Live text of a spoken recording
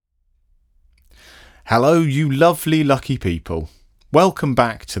Hello, you lovely lucky people. Welcome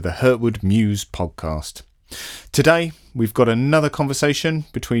back to the Hurtwood Muse podcast. Today, we've got another conversation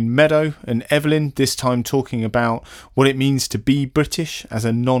between Meadow and Evelyn, this time talking about what it means to be British as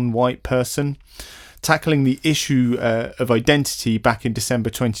a non-white person, tackling the issue of identity back in December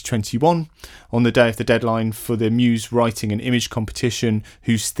 2021 on the day of the deadline for the Muse Writing and Image competition,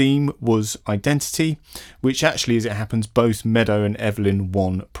 whose theme was identity, which actually, as it happens, both Meadow and Evelyn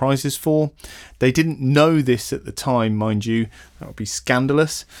won prizes for. They didn't know this at the time, mind you. That would be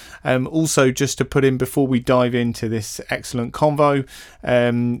scandalous. Also, just to put in before we dive into this excellent convo,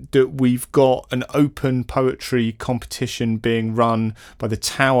 that we've got an open poetry competition being run by the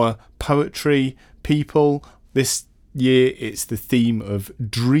Tower Poetry people. This year it's the theme of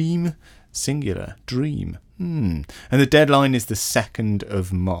dream, singular, dream. And the deadline is the 2nd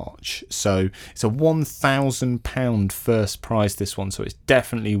of March. So it's a £1,000 first prize, this one. So it's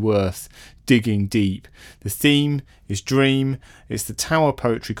definitely worth digging deep. The theme is dream. It's the Tower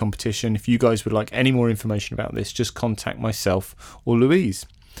Poetry competition. If you guys would like any more information about this, just contact myself or Louise.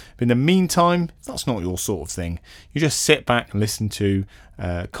 But in the meantime, if that's not your sort of thing, you just sit back and listen to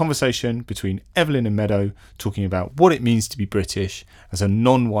a conversation between Evelyn and Meadow talking about what it means to be British as a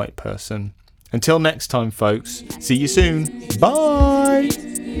non-white person. Until next time, folks, see you soon. Bye!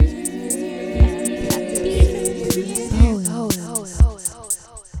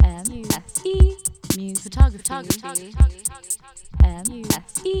 MSE Muse Photography.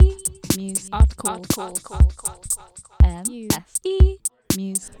 MSE Muse Article. MSE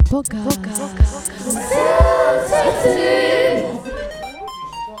Muse Podcast.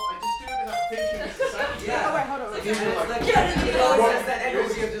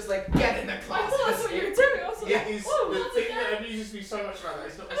 Get in the class. That's what you were doing. I was like, It is the thing that amuses me so much about that.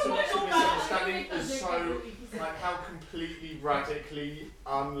 It's not so much a misunderstanding as so like how completely radically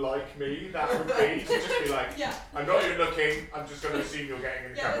unlike me that would be to just be like, I'm not even looking. I'm just going to assume you're getting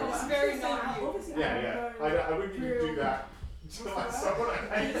in the camera. it's very not you. Yeah. I wouldn't even do that until I saw what I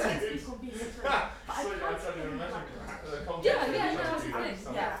hated. So I don't even imagine the context.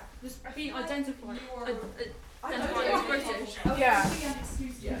 Yeah. Just being identified I as British. Yeah. Fairly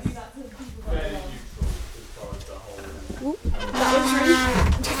neutral as far as the whole.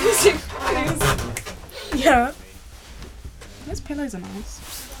 Yeah. Those pillows are nice.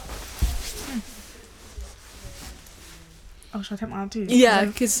 Oh, should I take mine out too? Yeah,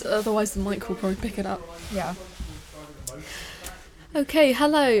 because otherwise the mic will probably pick it up. Yeah. Okay,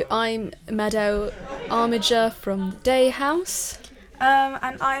 hello, I'm Meadow Armiger from Day House.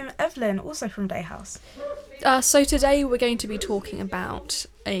 And I'm Evelyn, also from Day House. So today we're going to be talking about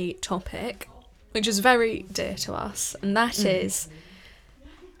a topic which is very dear to us, and that is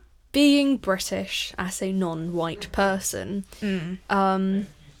being British as a non-white person.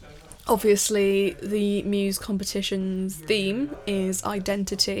 Obviously, the Muse competition's theme is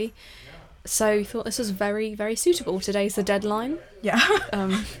identity, so we thought this was very, very suitable. Today's the deadline. Yeah.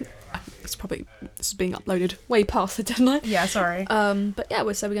 This is being uploaded way past the deadline. Yeah, sorry. But yeah,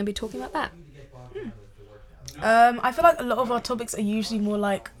 so we're going to be talking about that. I feel like a lot of our topics are usually more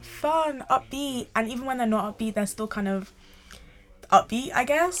like fun, upbeat, and even when they're not upbeat, they're still kind of upbeat, I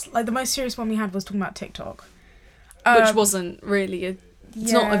guess. Like the most serious one we had was talking about TikTok. Which wasn't really it's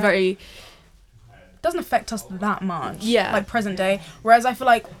not a very... doesn't affect us that much. Yeah. Like present day. Whereas I feel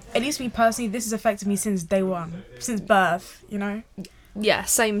like, at least me personally, this has affected me since day one. Since birth, you know? Yeah,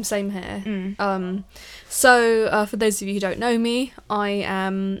 same here. So for those of you who don't know me, I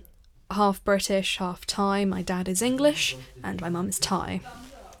am half British, half Thai. My dad is English and my mum is Thai.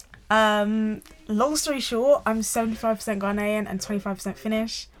 Long story short, I'm 75% Ghanaian and 25%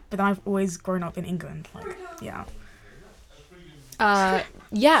 Finnish, but then I've always grown up in England.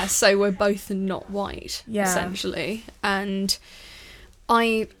 So we're both not white, essentially. And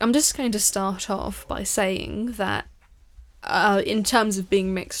I'm just going to start off by saying that in terms of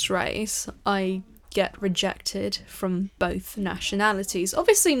being mixed race, I get rejected from both nationalities.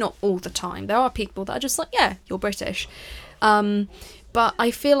 Obviously not all the time. There are people that are just like, yeah, you're British. But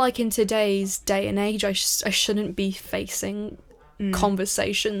I feel like in today's day and age, I shouldn't be facing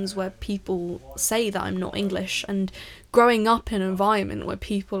conversations where people say that I'm not English, and growing up in an environment where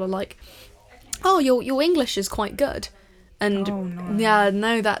people are like, oh, your English is quite good. And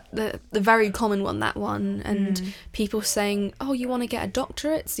that the very common one, that one, and people saying, oh, you want to get a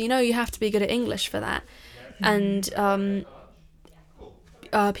doctorate? So, you have to be good at English for that. And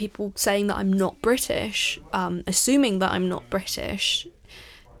people saying that I'm not British, assuming that I'm not British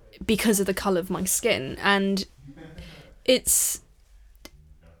because of the colour of my skin. And it's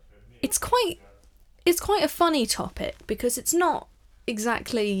quite a funny topic because it's not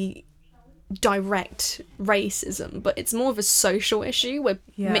exactly direct racism, but it's more of a social issue where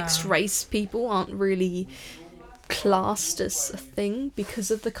mixed race people aren't really classed as a thing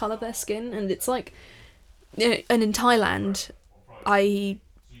because of the colour of their skin. And it's like, and in Thailand, I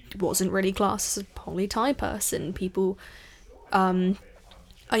wasn't really classed as a poly-Thai person. People, my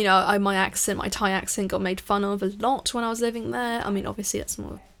accent, my Thai accent got made fun of a lot when I was living there. I mean, obviously that's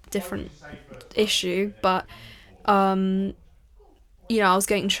more a different issue, but, I was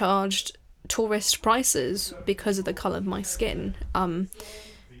getting charged tourist prices because of the colour of my skin,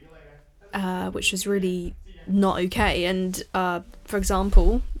 which was really not okay. And, for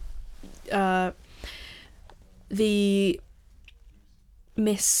example, the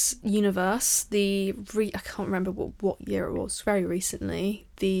Miss Universe, I can't remember what year it was, very recently,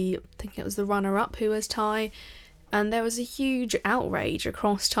 I think it was the runner-up who was Thai, and there was a huge outrage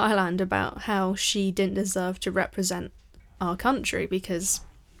across Thailand about how she didn't deserve to represent our country because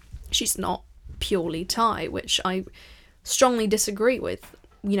she's not purely Thai, which I strongly disagree with.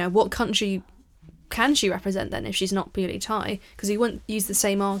 What country can she represent then if she's not purely Thai? Because you wouldn't use the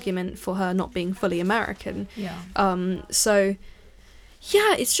same argument for her not being fully American. So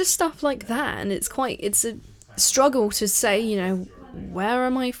yeah, it's just stuff like that, and it's a struggle to say, where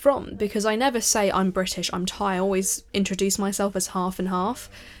am I from? Because I never say I'm British, I'm Thai. I always introduce myself as half and half.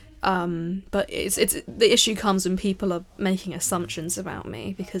 But it's the issue comes when people are making assumptions about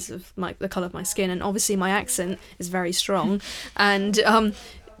me because of the colour of my skin, and obviously my accent is very strong, and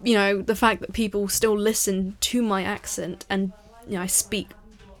the fact that people still listen to my accent, and I speak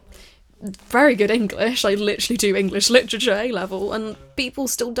very good English. I literally do English literature A level, and people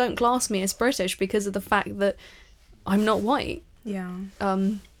still don't class me as British because of the fact that I'm not white. Yeah.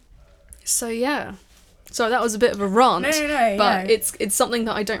 So yeah. So that was a bit of a rant, no, but it's something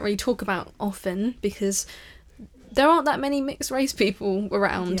that I don't really talk about often because there aren't that many mixed race people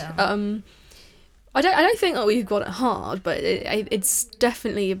around. Yeah. I don't think that we've got it hard, but it's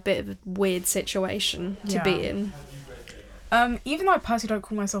definitely a bit of a weird situation to be in. Even though I personally don't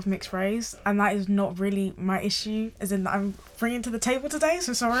call myself mixed race, and that is not really my issue, as in that I'm bringing to the table today,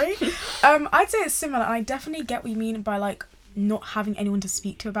 so sorry. I'd say it's similar, and I definitely get what you mean by not having anyone to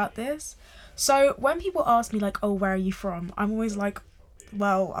speak to about this. So when people ask me oh, where are you from? I'm always like,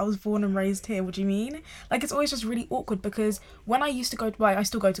 well, I was born and raised here. What do you mean? It's always just really awkward because when I used to go to, I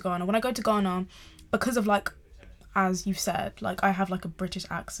still go to Ghana. When I go to Ghana, because of as you've said, I have a British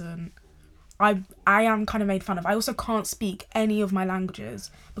accent. I am kind of made fun of. I also can't speak any of my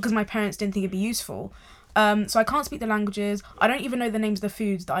languages because my parents didn't think it'd be useful. So I can't speak the languages. I don't even know the names of the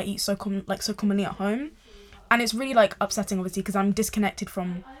foods that I eat so commonly at home. And it's really upsetting, obviously, because I'm disconnected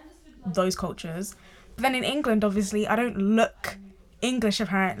from those cultures. But then in England, obviously, I don't look English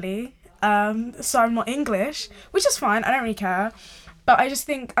apparently. So I'm not English, which is fine. I don't really care. But I just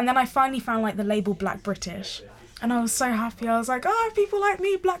think, and then I finally found the label Black British. And I was so happy. I was like, oh, people like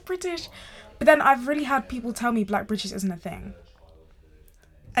me, Black British. But then I've really had people tell me Black British isn't a thing.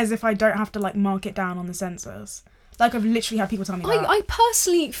 As if I don't have to mark it down on the census. I've literally had people tell me that. I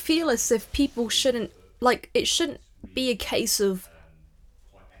personally feel as if people shouldn't, it shouldn't be a case of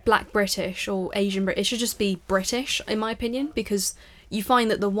Black British or Asian British. It should just be British, in my opinion, because you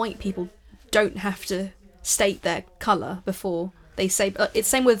find that the white people don't have to state their colour before they say. It's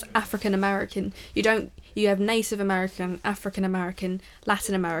same with African American. You have Native American, African American,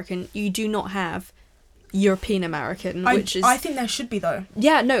 Latin American. You do not have European American, which is. I think there should be though.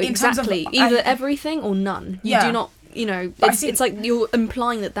 Yeah, no, exactly. Either everything or none. You do not. It's like you're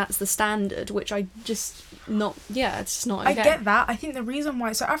implying that that's the standard, which I just not. Yeah, it's just not okay. I get that. I think the reason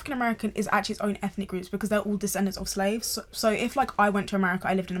why African American is actually its own ethnic groups because they're all descendants of slaves. So if I went to America,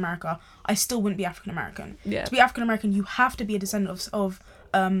 I lived in America, I still wouldn't be African American. Yeah. To be African American, you have to be a descendant of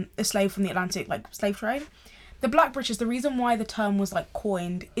a slave from the Atlantic, slave trade. The Black British, the reason why the term was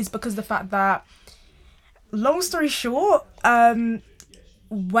coined is because the fact that, long story short,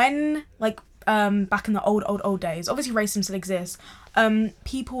 when back in the old days, obviously racism still exists,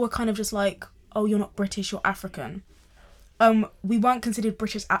 people were kind of just oh, you're not British, you're African. We weren't considered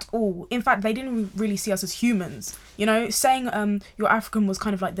British at all. In fact, they didn't really see us as humans. Saying you're African was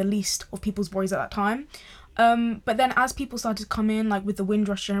kind of the least of people's worries at that time. But then as people started to come in, with the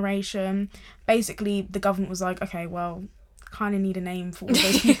Windrush generation, basically the government was okay, well, kind of need a name for all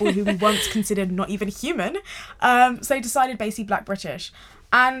those people who we once considered not even human. So they decided basically Black British.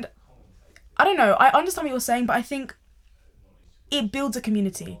 And I don't know, I understand what you're saying, but I think it builds a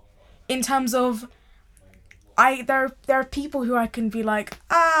community in terms of there are people who I can be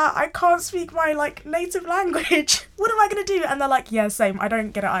I can't speak my native language. What am I gonna do? And they're yeah, same. I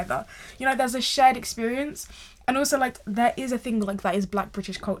don't get it either. There's a shared experience, and also there is a thing that is Black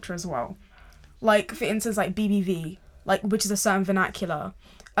British culture as well. Like, for instance, like BBV, like, which is a certain vernacular.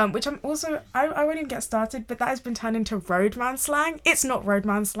 Which I'm also, I won't even get started, but that has been turned into roadman slang. It's not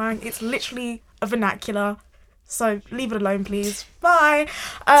roadman slang. It's literally a vernacular. So leave it alone, please. Bye.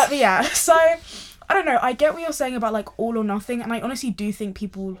 But yeah, so I don't know. I get what you're saying about like all or nothing. And I honestly do think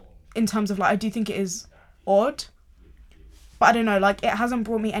people, in terms of like, I do think it is odd. But I don't know, like, it hasn't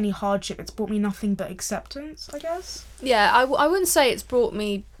brought me any hardship. It's brought me nothing but acceptance, I guess. Yeah, I wouldn't say it's brought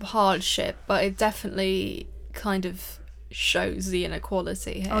me hardship, but it definitely kind of shows the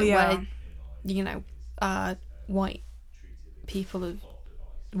inequality here. Oh, yeah. Where, you know, white people of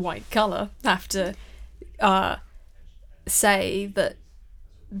white colour have to say that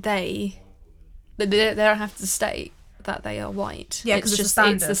they don't have to state that they are white. Yeah, it's because just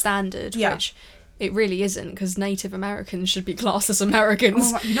it's the standard, Yeah. which it really isn't, because Native Americans should be classed as Americans.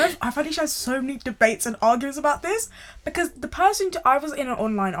 Oh my, you know, I've actually had so many debates and arguments about this, because the person, I was in an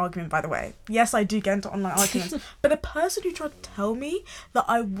online argument, by the way. Yes, I do get into online arguments, but the person who tried to tell me that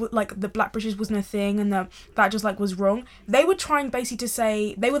I would, like, the Black British wasn't a thing and that just, like, was wrong, they were trying basically to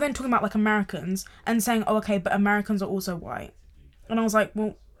say, they were then talking about, like, Americans and saying, oh, okay, but Americans are also white. And I was like,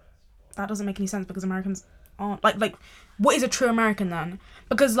 well, that doesn't make any sense, because Americans aren't, like, what is a true American then?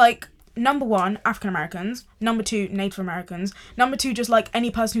 Because, like, number one, African Americans. Number two, Native Americans. Number two, just like any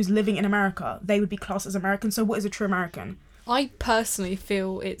person who's living in America, they would be classed as American. So what is a true American? I personally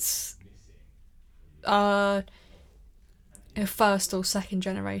feel it's a first or second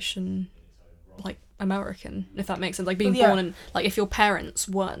generation, like, American, if that makes sense. Like, being born in, like, if your parents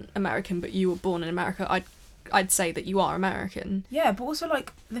weren't American but you were born in America, I'd say that you are American. Yeah, but also,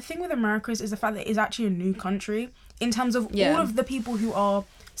 like, the thing with America is the fact that it's actually a new country. In terms of all of the people who are,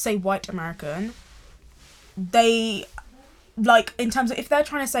 say, white American, they, like, in terms of, if they're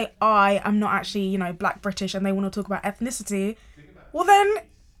trying to say, I am not actually, you know, Black British, and they want to talk about ethnicity, well then,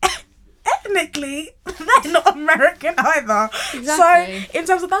 ethnically, they're not American either. Exactly. So, in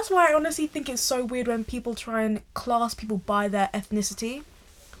terms of, that's why I honestly think it's so weird when people try and class people by their ethnicity.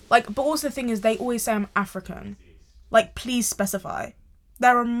 Like, but also the thing is, they always say I'm African. Like, please specify.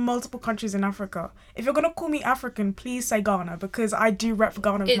 There are multiple countries in Africa. If you're going to call me African, please say Ghana, because I do rep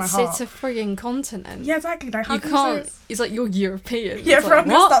Ghana with my heart. It's a frigging continent. Yeah, exactly. Like, how you can can't... say It's like, you're European. Yeah, it's everyone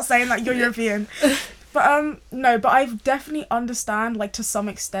like, will start saying that you're European. But, no, but I definitely understand, like, to some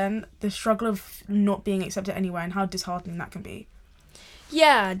extent, the struggle of not being accepted anywhere and how disheartening that can be.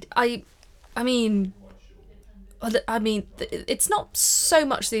 Yeah, I mean, it's not so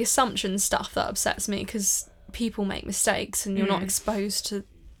much the assumption stuff that upsets me, because people make mistakes and you're not exposed to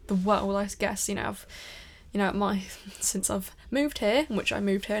the world, I guess. Since I've moved here, which I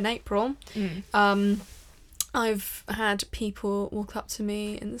moved here in April, I've had people walk up to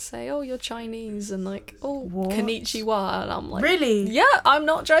me and say, oh, you're Chinese, and like, oh, what? Konnichiwa, and I'm like, really? Yeah, I'm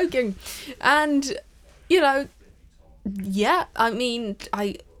not joking. And, yeah, I mean,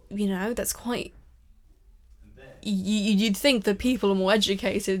 that's quite... You'd think that people are more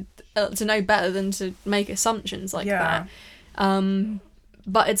educated to know better than to make assumptions like that.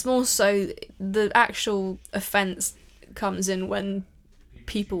 But it's more so the actual offence comes in when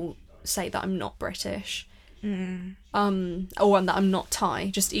people say that I'm not British, or that I'm not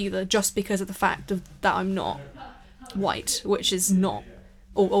Thai, just because of the fact of that I'm not white, which is not,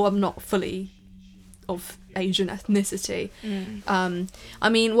 or I'm not fully of Asian ethnicity. I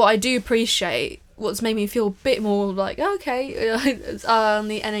mean, what I do appreciate, what's made me feel a bit more like, okay, on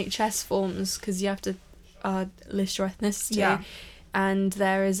the NHS forms, because you have to list your ethnicity, and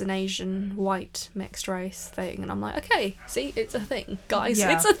there is an Asian white mixed race thing, and I'm like, okay, see, it's a thing, guys.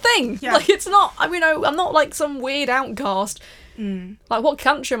 It's a thing. Like, it's not, I'm not like some weird outcast. Like, what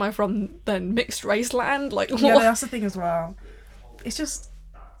country am I from then? Mixed race land? Like, what? Yeah, that's the thing as well. It's just,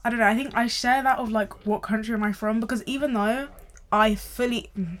 I don't know, I think I share that of like, what country am I from, because even though I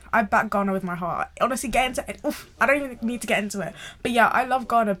back Ghana with my heart. Honestly, get into it. I don't even need to get into it. But yeah, I love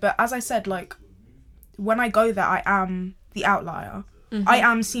Ghana. But as I said, like, when I go there, I am the outlier. I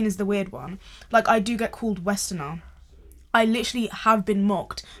am seen as the weird one. Like, I do get called Westerner. I literally have been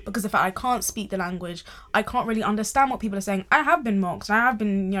mocked because of the fact I can't speak the language. I can't really understand what people are saying. I have been mocked. I have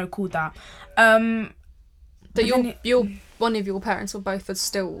been, called that. But your one of your parents or both are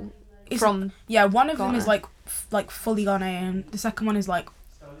still from one of Ghana. them is like fully Ghanaian. The second one is like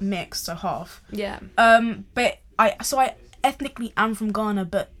mixed, so half. Yeah. But I ethnically am from Ghana,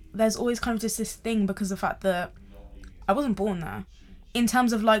 but there's always kind of just this thing because of the fact that I wasn't born there. In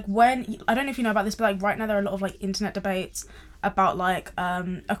terms of like when, I don't know if you know about this, but like right now there are a lot of like internet debates about like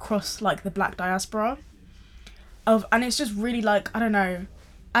across like the black diaspora and it's just really like, I don't know,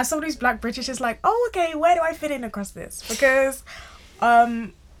 as someone who's Black British, it's like, oh okay, where do I fit in across this? Because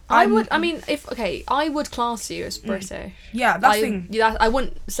I I would class you as British. Yeah, that's the thing. Yeah, I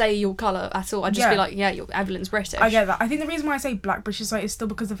wouldn't say your colour at all. I'd just be like, yeah, Evelyn's British. I get that. I think the reason why I say Black British Society is still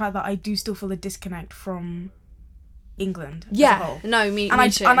because of the fact that I do still feel a disconnect from England. As a whole. No, me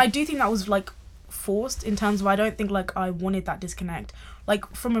too. And I do think that was like forced in terms of I don't think like I wanted that disconnect. Like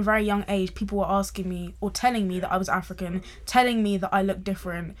from a very young age, people were asking me or telling me that I was African, telling me that I looked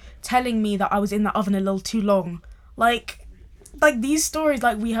different, telling me that I was in the oven a little too long. Like these stories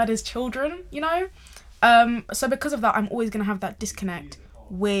like we had as children, you know? So because of that, I'm always going to have that disconnect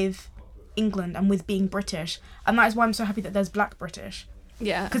with England and with being British. And that is why I'm so happy that there's Black British.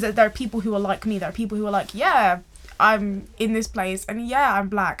 Yeah. Because there are people who are like me. There are people who are like, yeah, I'm in this place and yeah, I'm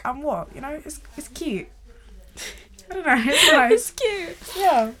black. I'm what? You know, it's cute. I don't know. It's nice. It's cute.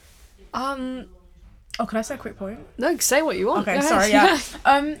 Yeah. Oh, can I say a quick point? No, say what you want. Okay, sorry, yeah.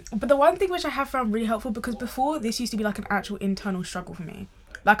 But the one thing which I have found really helpful, because before this used to be like an actual internal struggle for me.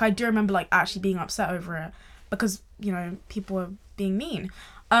 Like I do remember like actually being upset over it because, you know, people were being mean.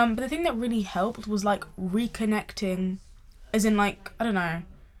 But the thing that really helped was like reconnecting, as in like, I don't know,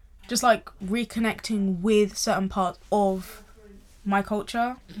 just like reconnecting with certain parts of my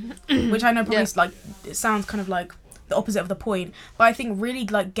culture, which I know probably like it sounds kind of like the opposite of the point, but I think really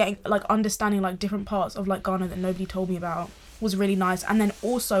like getting like understanding like different parts of like Ghana that nobody told me about was really nice, and then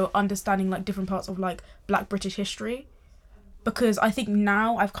also understanding like different parts of like Black British history, because I think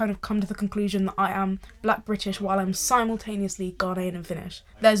now I've kind of come to the conclusion that I am Black British while I'm simultaneously Ghanaian and Finnish.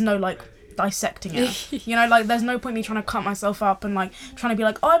 There's no like dissecting it, you know, like there's no point me trying to cut myself up and like trying to be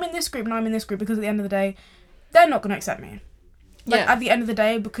like, oh, I'm in this group and I'm in this group, because at the end of the day they're not going to accept me. Like at the end of the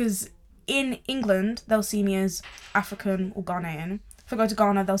day, because in England they'll see me as African or Ghanaian. If I go to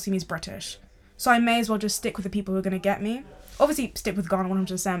Ghana, they'll see me as British. So I may as well just stick with the people who are going to get me. Obviously stick with Ghana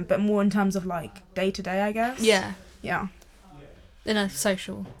 100%, but more in terms of like day to day, I guess. Yeah. In a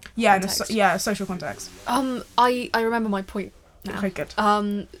social context. Social context. I remember my point now. Okay, good.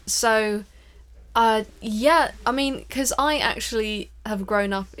 I mean, because I actually have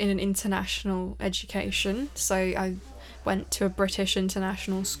grown up in an international education, so I went to a British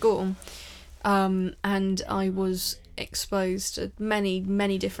international school, and I was exposed to many,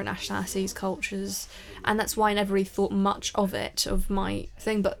 many different nationalities, cultures, and that's why I never really thought much of it, of my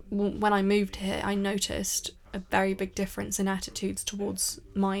thing. But when I moved here, I noticed a very big difference in attitudes towards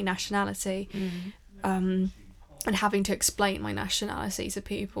my nationality, and having to explain my nationality to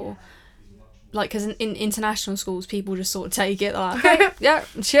people. Like, because in international schools, people just sort of take it like, okay, yeah,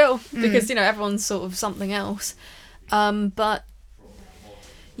 chill, because, you know, everyone's sort of something else. But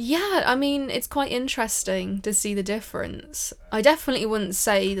yeah, I mean, it's quite interesting to see the difference. I definitely wouldn't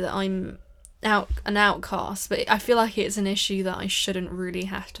say that I'm an outcast, but I feel like it's an issue that I shouldn't really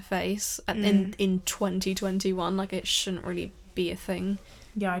have to face in 2021. Like, it shouldn't really be a thing.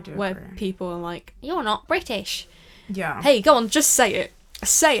 Yeah, I do where agree. people are like, you're not British. Yeah. Hey, go on, just say it.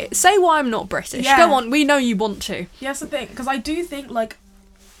 Say it. Say why I'm not British. Yeah. Go on, we know you want to. Yeah, that's the thing, because I do think, like,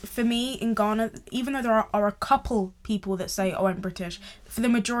 for me in Ghana, even though there are a couple people that say, oh, I'm British, for the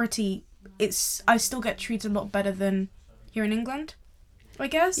majority, I still get treated a lot better than here in England, I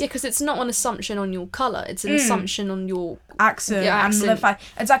guess. Yeah, because it's not an assumption on your colour, it's an assumption on your accent. accent. And the fact,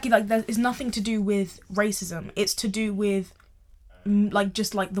 exactly, like, it's nothing to do with racism. It's to do with, like,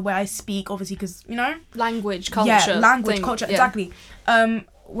 just, like, the way I speak, obviously, because, you know? Language, culture. Yeah, language, thing. culture, Yeah. exactly.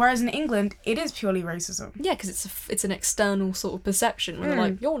 Whereas in England, it is purely racism. Yeah, because it's an external sort of perception where they're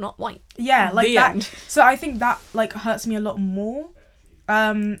like, you're not white. Yeah, like The that. end. So I think that, like, hurts me a lot more.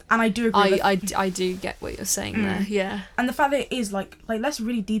 And I do agree. I do get what you're saying there. Yeah. And the fact that it is like let's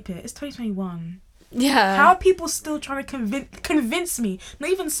really deep it. It's 2021. Yeah. How are people still trying to convince me? Not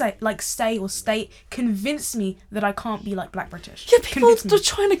even say or state. Convince me that I can't be like Black British. Yeah, people Convince me. are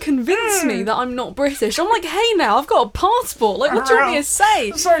trying to convince me that I'm not British. I'm like, hey, now I've got a passport. Like, what do you want me to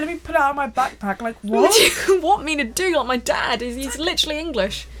say? Sorry, let me pull it out of my backpack. Like, What what? do you want me to do? Like, my dad he's literally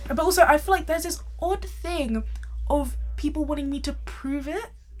English. But also, I feel like there's this odd thing of people wanting me to prove it.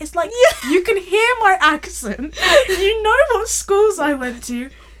 It's like, you can hear my accent. You know what schools I went to.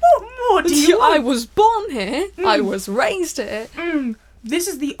 What more do you want? I was born here. I was raised here. This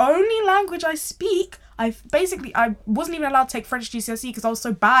is the only language I speak. I wasn't even allowed to take French GCSE because I was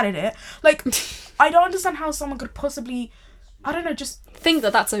so bad at it. Like, I don't understand how someone could possibly, I don't know, just think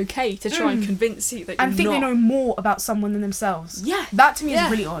that that's okay to try and convince you that you're and think not. they know more about someone than themselves. Yeah, that to me is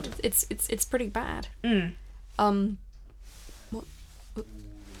really odd. It's pretty bad. What?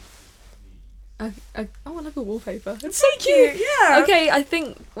 I love a wallpaper. It's so cute. Yeah. Okay, I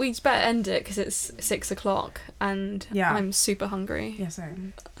think we better end it because it's 6:00 and I'm super hungry. Yeah,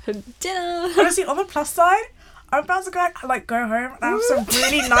 same. Dinner. Honestly, on the plus side, I'm about to go home and have some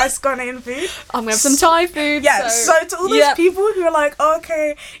really nice Ghanaian food. I'm gonna have some Thai food. Yeah, so to all those Yep. people who are like, oh,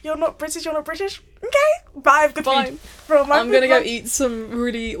 okay, you're not British, okay, but I have good Fine. food. From my I'm food gonna go bank. eat some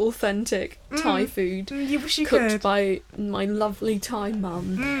really authentic Thai food. You wish you Cooked could. by my lovely Thai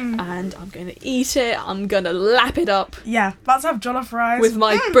mum, and I'm gonna eat it. I'm gonna lap it up Yeah, about to have jollof rice. with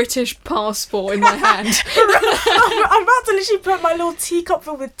my British passport in my hand. I'm about to literally put my little teacup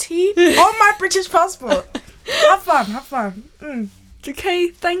filled with tea on my British passport. Have fun. Okay,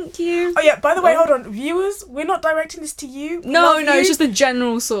 thank you. Oh yeah, by the way, hold on, viewers, we're not directing this to you. We No, love no, you. it's just a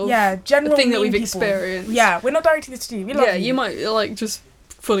general sort of general thing that mean we've people. experienced. Yeah, we're not directing this to you. We love Yeah, you. you might like just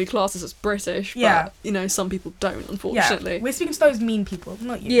fully class us as British, Yeah. but you know, some people don't, Yeah, unfortunately. we're speaking to those mean people,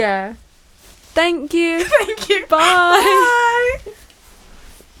 not you. Yeah. Thank you. Thank you. Bye. Bye.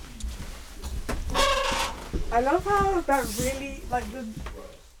 I love how that really, that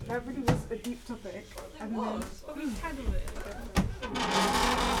really was a deep topic. And then,